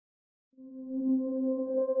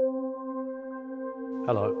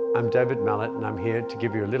Hello, I'm David Mallett and I'm here to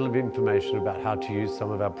give you a little bit of information about how to use some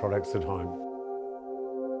of our products at home.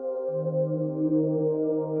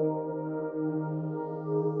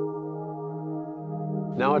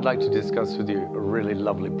 Now I'd like to discuss with you a really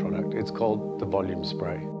lovely product. It's called the Volume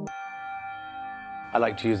Spray. I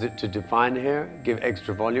like to use it to define hair, give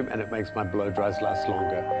extra volume, and it makes my blow dries last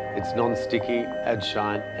longer. It's non-sticky, adds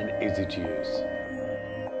shine, and easy to use.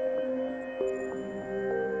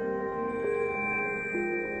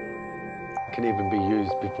 It can even be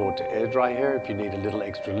used before to air dry hair if you need a little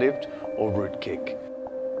extra lift or root kick.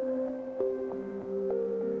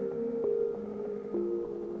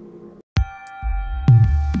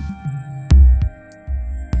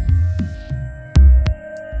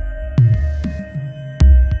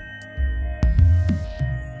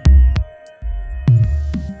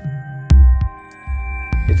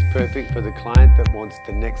 It's perfect for the client that wants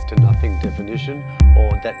the next to nothing definition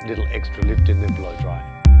or that little extra lift in their blow dry.